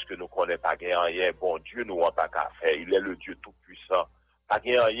 parce que nous connaissons pas rien, bon Dieu, nous n'avons pas qu'à faire, il est le Dieu tout-puissant. Pas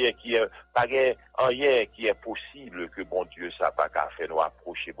rien qui est possible que bon Dieu ça pas qu'à faire nous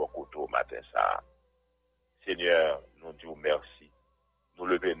approcher beaucoup au matin ça. Seigneur, nous disons merci. Nous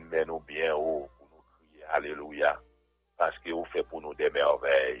levons nous bien haut pour nous crier alléluia parce que vous faites pour nous des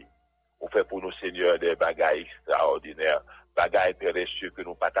merveilles. Vous faites pour nous Seigneur des bagailles extraordinaires, bagailles Père des cieux que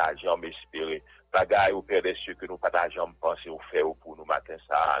nous partageons espérer, bagailles au Père des cieux que nous partageons penser au fait pour nous matin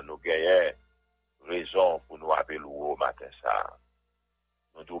ça. Nous gagnons raison pour nous appeler au matin ça.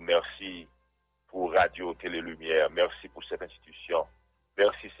 Nous disons merci pour Radio Télé Lumière. Merci pour cette institution.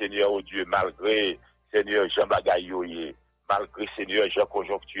 Merci Seigneur, oh Dieu, malgré Seigneur Jean Bagayoye, malgré Seigneur Jean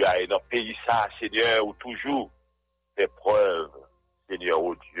Conjonctura et dans le pays ça, Seigneur, où toujours des preuves, Seigneur,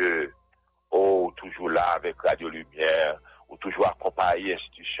 oh Dieu, oh toujours là avec Radio Lumière, ou toujours accompagner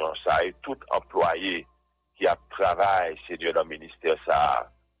l'institution ça et tout employé qui a travaillé, Seigneur, dans le ministère ça,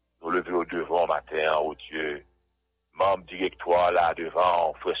 nous lever au devant matin, oh Dieu. Membre directoire là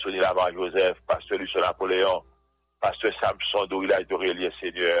devant, frère Sonny Lavant Joseph, pasteur Lucien Napoléon, pasteur Samson Dorilage d'Aurélien,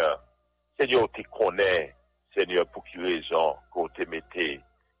 Seigneur. Seigneur, tu connais, Seigneur, pour qui raison qu'on te mette,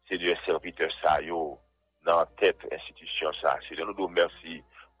 Seigneur, serviteur ça, yo, dans tête institution ça. Seigneur, nous nous merci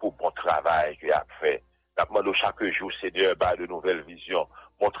pour le bon travail qu'il a fait. Nous demandons chaque jour, Seigneur, de nouvelles visions.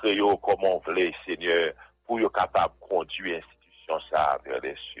 Montrez-nous comment on veut, Seigneur, pour être capable de conduire l'institution ça vers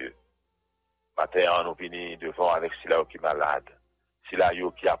les cieux. Matin, nous venons devant avec Silayo qui est malade.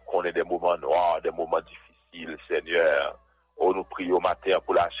 Silayo qui a connu des moments noirs, des moments difficiles, Seigneur. Oh, nous prions matin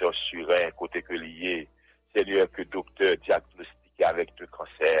pour la sœur Surin, côté que lié. Seigneur, que docteur diagnostiqué avec le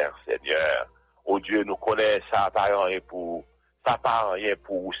cancer, Seigneur. Oh Dieu, nous connaissons ça par rien pour ça par rien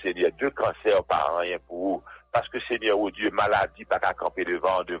pour vous, Seigneur. 2 cancers par rien pour vous. Parce que, Seigneur, oh Dieu, maladie pas qu'à camper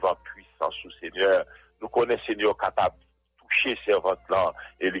devant puissance, Seigneur. Nous connaissons, Seigneur, capable toucher servante là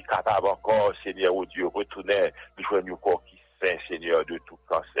et les capable encore Seigneur oh Dieu retourner lui joindre un corps qui saint Seigneur de tout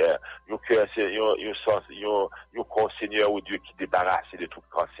cancer un cœur Seigneur un corps Seigneur oh Dieu qui débarrasse de tout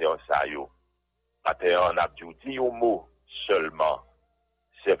cancer ça yo matin on a dit un mot seulement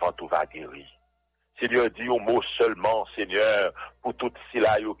servante va guérir Seigneur dit un mot seulement Seigneur pour tout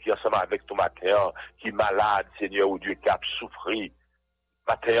cela yo qui ensemble avec ton matin qui malade Seigneur oh Dieu qui a souffert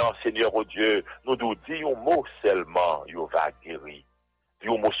matin, Seigneur, oh Dieu, nous nous disons un mot seulement, il va guérir. Dis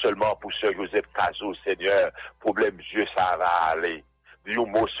un mot seulement pour Sœur Joseph Cazot, Seigneur, problème Dieu, ça va aller. Dis un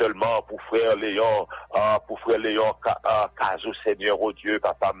mot seulement pour frère Léon Cazot, Seigneur, oh Dieu,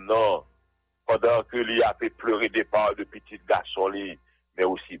 papa, non. Pendant que lui a fait pleurer des parts de petits garçons, mais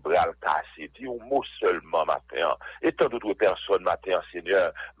aussi bral cassé. Dis un mot seulement, matin. Et tant d'autres personnes, matin,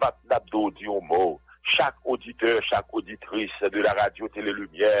 Seigneur, Nabdo, dis un mot. Chaque auditeur, chaque auditrice de la radio Télé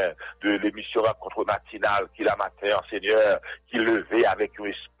Lumière, de l'émission Rencontre Matinale, qui la matin, Seigneur, qui levait avec un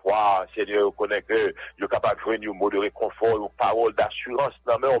espoir, Seigneur, on connaît que, il est capable de joindre un mot de réconfort, une parole d'assurance,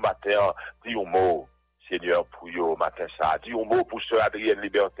 non mais au matin, dis un mot, Seigneur, pour yo, matin ça, dis un mot pour Sœur Adrienne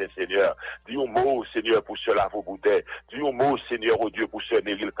Liberté, Seigneur, dis un mot, Seigneur, pour Sœur Lavo Boudet, dis un mot, Seigneur, oh Dieu, pour Sœur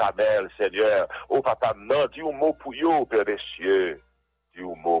Néril Kamel, Seigneur, oh papa, non, dis un mot pour yo, Père des cieux, dis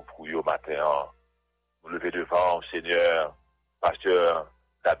un mot pour yo, matin, nous lever devant, Seigneur, pasteur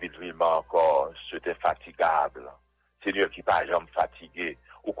David Villemain encore, c'était fatigable. Seigneur qui pas jamais fatigué.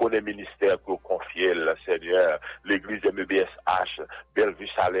 Ou qu'on est ministère que vous confiez, Seigneur, l'église MEBSH, Bellevue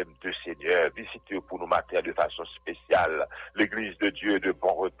Salem de Seigneur, visitez pour nous matin de façon spéciale. L'église de Dieu de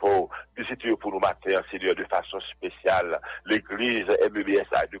bon repos, visitez pour nous matin, Seigneur, de façon spéciale. L'église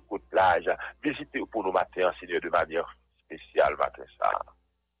MEBSH de Côte-Plage, visitez pour nous matin, Seigneur, de manière spéciale, matin ça.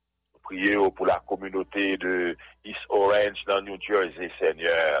 Prions pour la communauté de East Orange dans New Jersey,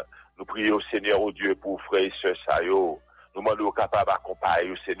 Seigneur. Nous prions, Seigneur, oh Dieu, pour frères et sœurs Sayo. Nous demandons capables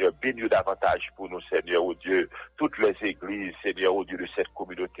d'accompagner, Seigneur, bénis davantage pour nous, Seigneur, oh Dieu. Toutes les églises, Seigneur, oh Dieu, de cette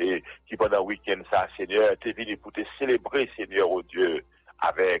communauté qui pendant le week-end, ça, Seigneur, t'es venu pour te célébrer, Seigneur, oh Dieu,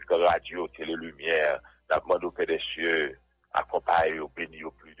 avec Radio Télé Lumière. Nous demandons au Père des cieux, accompagne, bénis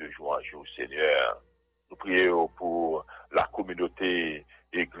au plus de jour en jour, Seigneur. Nous prions pour la communauté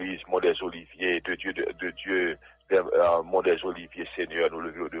Église Mont des Oliviers, de Dieu, Mont des Oliviers, Seigneur, nous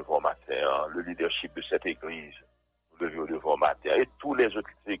levons devant matin, le leadership de cette église, nous levons devant matin, et tous les autres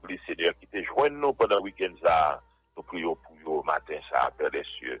églises, Seigneur, qui te joignent nous pendant le week-end, ça, nous prions pour eux matin, ça, Père des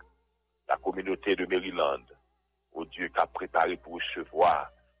cieux. La communauté de Maryland, au Dieu qui a préparé pour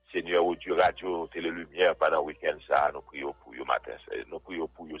recevoir, Seigneur, au Dieu, radio, télé, lumière, pendant le week-end, ça, nous prions pour vous matin, nous prions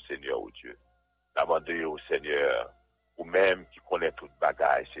pour vous, Seigneur, au Dieu. Nous demandons au Seigneur, ou même qui connaît toute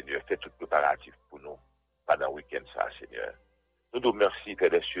bagaille, Seigneur, fait tout préparatif pour nous, pendant le week-end, ça, Seigneur. Nous nous remercions, Père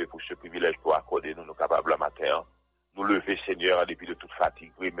des cieux, pour ce privilège pour accorder nous capables le matin. Nous lever, Seigneur, en dépit de toute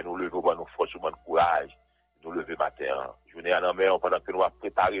fatigue, mais nous lever pour nos forces, pour nos courage. Nous lever matin. Journée en mer, pendant que nous avons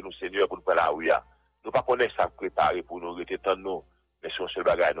préparé nous, Seigneur, pour nous faire la rouilla. Nous pas connaissons ça préparer pour nous, rester tant nous. Mais si on se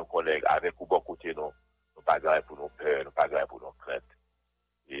bagaille, nous connaissons avec ou bon côté, nous pas grave pour nos peurs, nous pas grave pour nos craintes.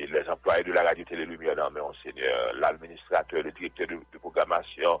 Et les employés de la radio télé lumière dans mer, Seigneur, l'administrateur, le directeur de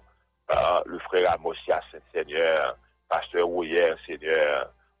programmation, le frère Amosia, Seigneur, pasteur Rouyer,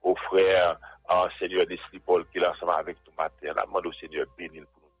 Seigneur, aux frères, Seigneur Desli Paul, qui est ensemble avec tout matin, la demande au Seigneur bénir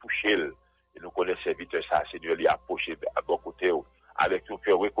pour nous toucher. Et nous connaissons serviteur ça, Seigneur, lui approcher à bon côté, avec tout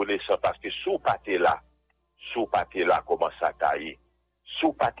cœur reconnaissant, parce que sous pâté là, comment ça taille.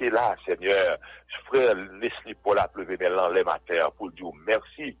 Sous pâté là, Seigneur, frère Leslie Paul a pleuvé les matins pour dire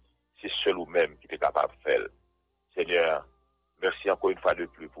merci, c'est seul ou même qui est capable de faire. Seigneur, merci encore une fois de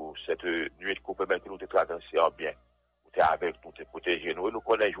plus pour cette nuit de coupe, même que nous te traversons bien. Tu es avec nous, tu es protégé nous. Et nous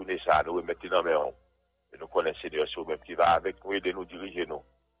connaissons journée ça, nous remettons dans mes mains. Et nous connaissons Seigneur, c'est même qui va avec nous, aider nous, diriger nous.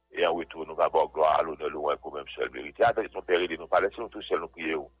 Et en retour, nous avons gloire, l'honneur, loin, comme même seul mérité. Avec son Père, nous pas laisser nous tous seuls, nous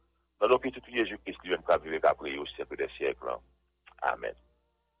prier. Dans nos petits Jésus-Christ, lui-même, qui a vécu, qui a prié au siècle des siècles. Amen.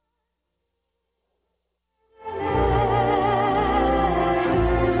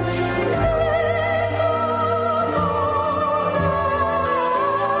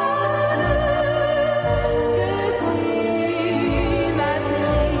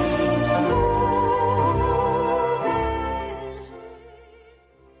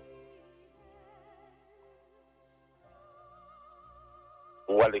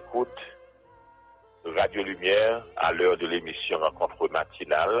 Ou à l'écoute, Radio Lumière, à l'heure de l'émission Rencontre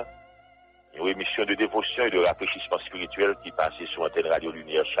Matinale, une émission de dévotion et de rafraîchissement spirituel qui passe sur antenne Radio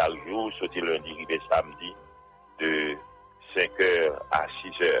Lumière chaque jour, sauté lundi, rivé samedi, de 5h à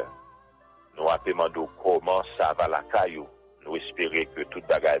 6h. Nous appelons comment ça va la caillou. Nous espérons que tout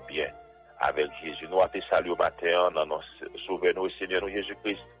bagaille bien avec Jésus. Nous appelons salut au matin, nous sauvons nous, Seigneur, nous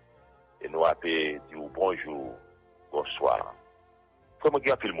Jésus-Christ. Et nous appelons dire bonjour, bonsoir. Comme il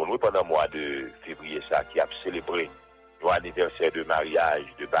y a tout le monde, pendant le mois de février, ça, qui a célébré nos anniversaires de mariage,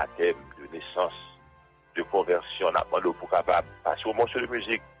 de baptême, de naissance, de conversion, on a demandé pour capable passer au morceau de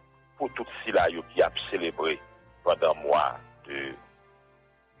musique pour tout ceux là qui a célébré pendant le mois de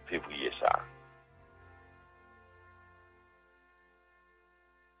février, ça.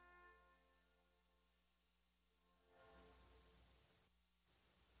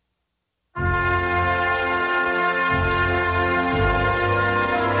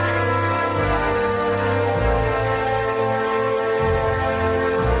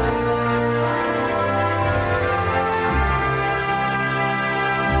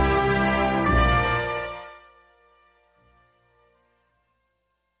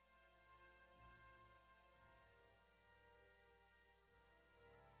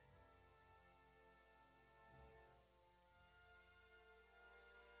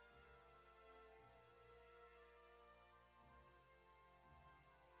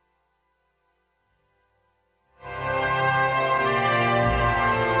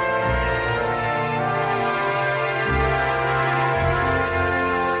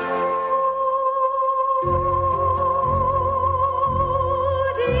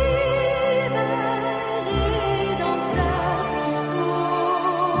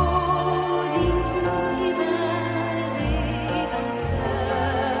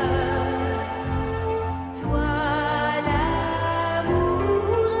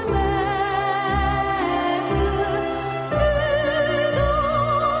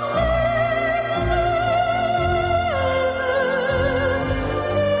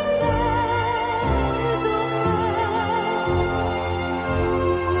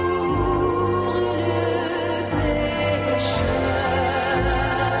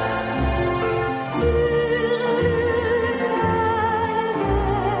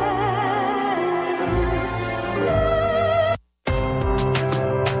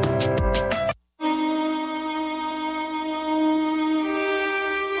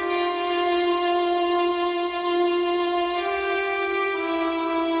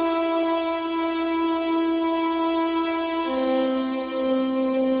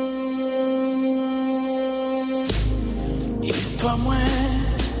 Toi moi,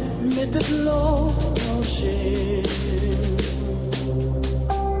 mettez de l'eau manger.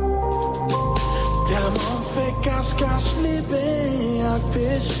 Tellement fait cache-cache les bains à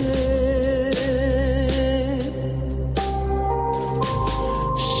pêcher.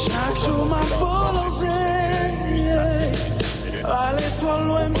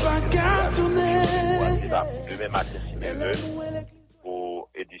 Demain matin, si pour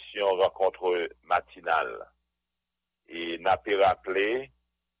édition Rencontre Matinale. Et n'a pas rappelé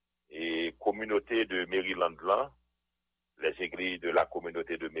et communauté de Maryland là, les églises de la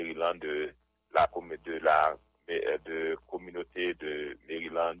communauté de Maryland, de communauté de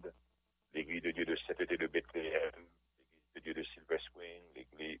Maryland, l'église de Dieu de Sainteté de Bethléem, l'église de Dieu de Silver Spring,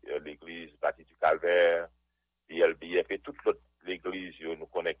 l'église baptiste du Calvaire, BLBF et toute l'autre l'église nous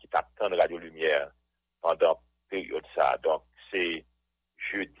connaît qui t'attend de Radio Lumière pendant période ça. Donc c'est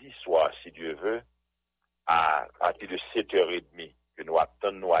jeudi soir si Dieu veut à partir de 7h30 que nous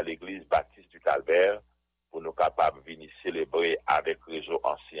attendons à l'église baptiste du Calvaire pour nous capables de venir célébrer avec réseau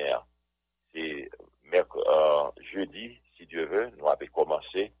ancien. C'est jeudi, si Dieu veut, nous avons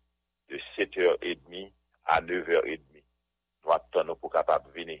commencé de 7h30 à 9h30. Nous attendons pour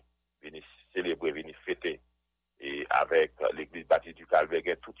capables de venir célébrer, venir fêter. Et avec l'église baptiste du Calvaire, il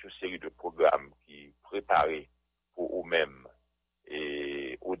y a toute une série de programmes qui préparés pour vous-même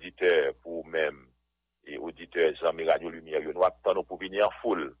et auditeurs, pour vous-même et auditeurs amis Radio Lumière. Nous attendons pour venir en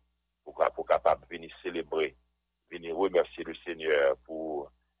foule, pour capable venir célébrer, venir remercier le Seigneur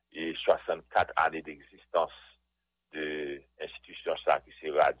pour les 64 années d'existence de l'institution ça qui c'est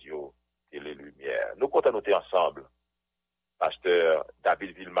Radio Télé Lumière. Nous comptons noter ensemble. Pasteur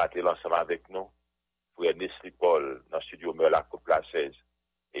David Villemat est ensemble avec nous. Frère Nestlé Paul dans le studio Merlac pour la 16.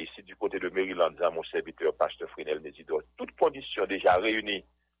 Et ici du côté de Maryland, dans mon serviteur Pasteur Frinel Mésidor. Toutes conditions déjà réunies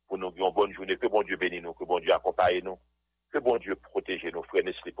pour nous dire une bonne journée. Que bon Dieu bénisse nous, que bon Dieu accompagne nous, que bon Dieu protège nous. Frère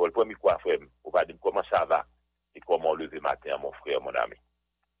Nestlé Paul, premier quoi frère, on va dire comment ça va et comment lever matin mon frère, mon ami.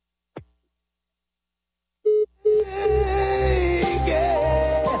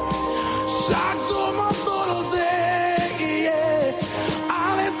 Chaque jour mon dolosé,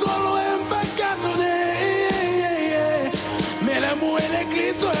 allez tout loin pas cartonner, mais l'amour et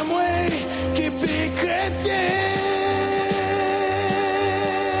l'église sont moi qui puis chrétien.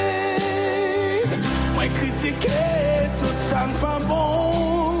 Moi critiquer tout ça ne pas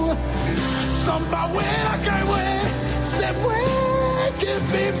bon, sans pas ouais la caille, c'est moi qui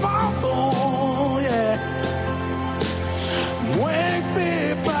puis pas bon, yeah. Moi qui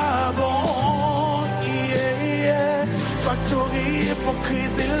pas bon, yeah. Factory,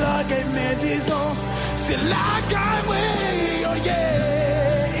 hypocrisie, la game, médisance, c'est la game, oh yeah.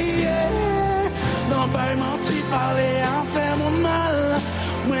 Non, pas menti, parler, à faire mon mal,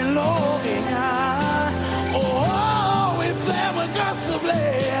 moi l'oreille, oh, oui, fais-moi grâce, s'il vous plaît.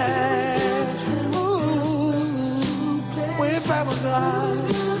 Oui, fais-moi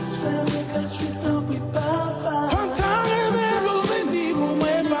grâce, je t'en prie, papa.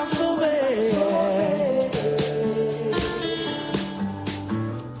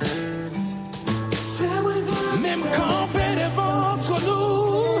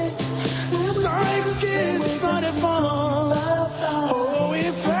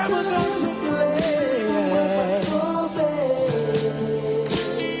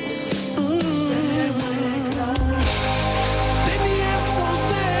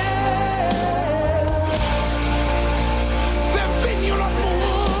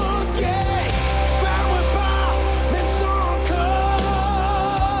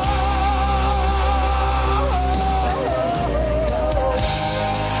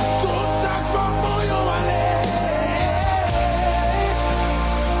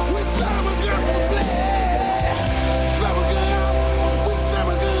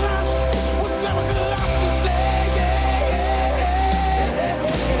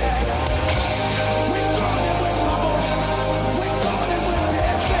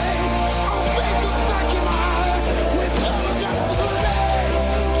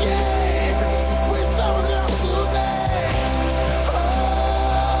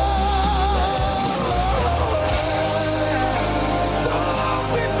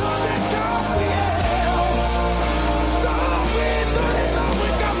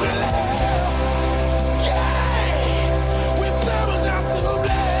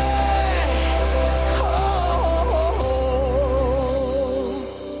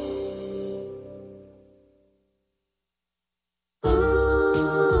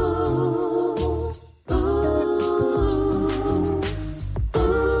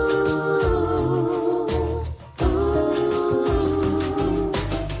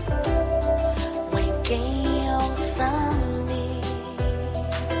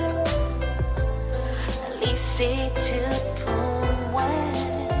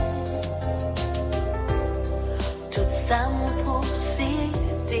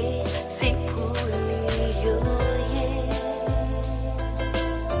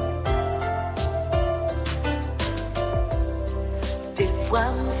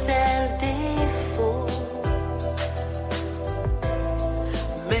 parfois me fait le défaut.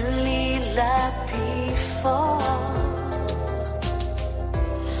 Mais la plus fort,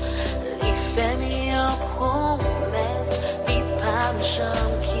 il fait mes promesses, il pas me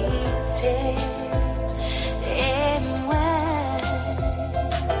jamais quitter. Et moi,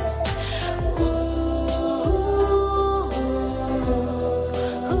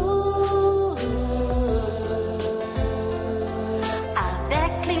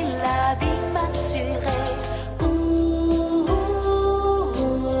 avec lui la vie m'assurait.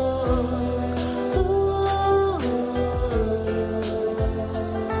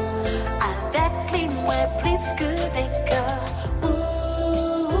 Avec lui moi plus que des cœurs.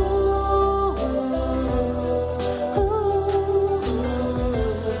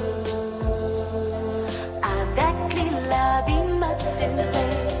 Avec lui la vie m'assurait.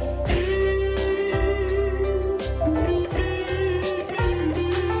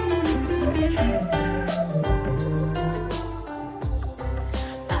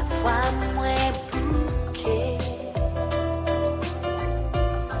 Parfois moins bouquet,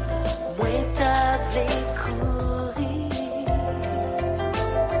 moins t'avais courir,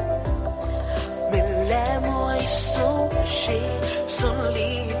 mais les mots sont chers, sont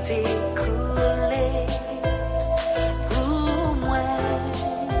l'été coulé pour moi.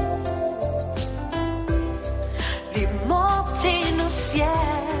 Les montées au ciel,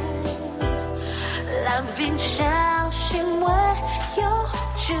 la vie cherche moi, yo,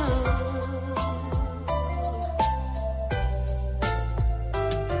 jour.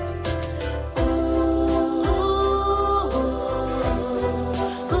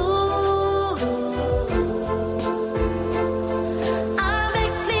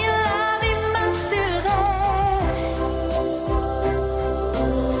 Avec lui la vie m'assurait.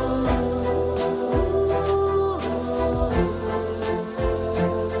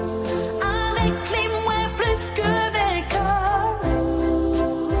 Avec lui moi plus que vainqueur.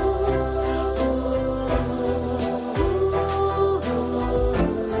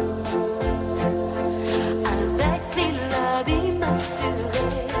 Avec lui la vie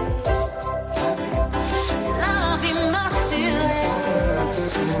m'assurait. La vie m'assurait.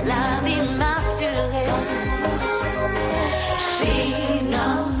 La vie m'assurait.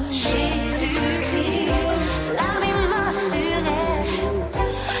 Sinon, Jésus-Christ. La vie m'assurait.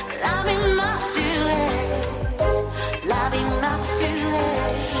 La vie m'assurait. La vie m'assurait.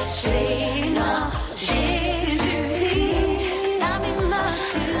 Sinon, Jésus-Christ. La vie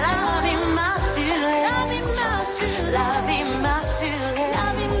m'assurait. La vie m'assurait. La vie m'assurait. La vie m'assurait. La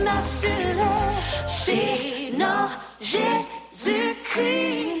vie m'assurait. Sinon, Jésus-Christ.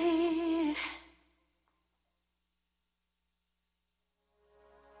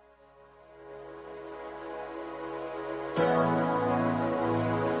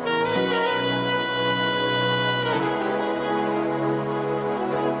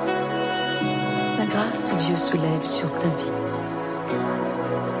 La grâce de Dieu se lève sur ta vie.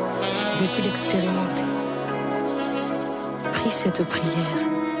 Veux-tu l'expérimenter? Prie cette prière.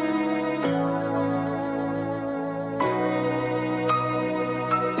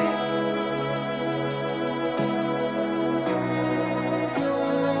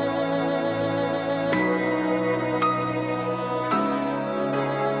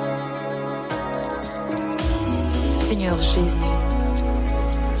 Seigneur Jésus,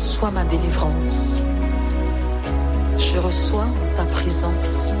 sois ma délivrance. Je reçois en ta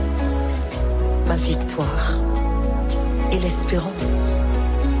présence ma victoire et l'espérance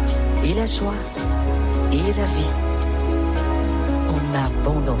et la joie et la vie en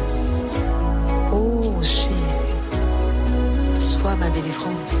abondance. Oh Jésus, sois ma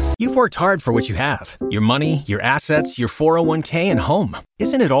délivrance. You've worked hard for what you have. Your money, your assets, your 401k, and home.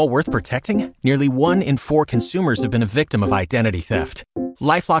 Isn't it all worth protecting? Nearly 1 in 4 consumers have been a victim of identity theft.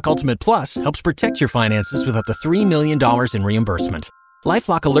 LifeLock Ultimate Plus helps protect your finances with up to $3 million in reimbursement.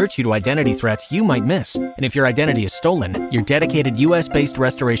 LifeLock alerts you to identity threats you might miss. And if your identity is stolen, your dedicated U.S.-based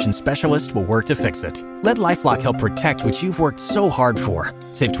restoration specialist will work to fix it. Let LifeLock help protect what you've worked so hard for.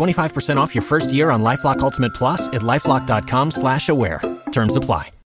 Save 25% off your first year on LifeLock Ultimate Plus at LifeLock.com/aware. Terms apply.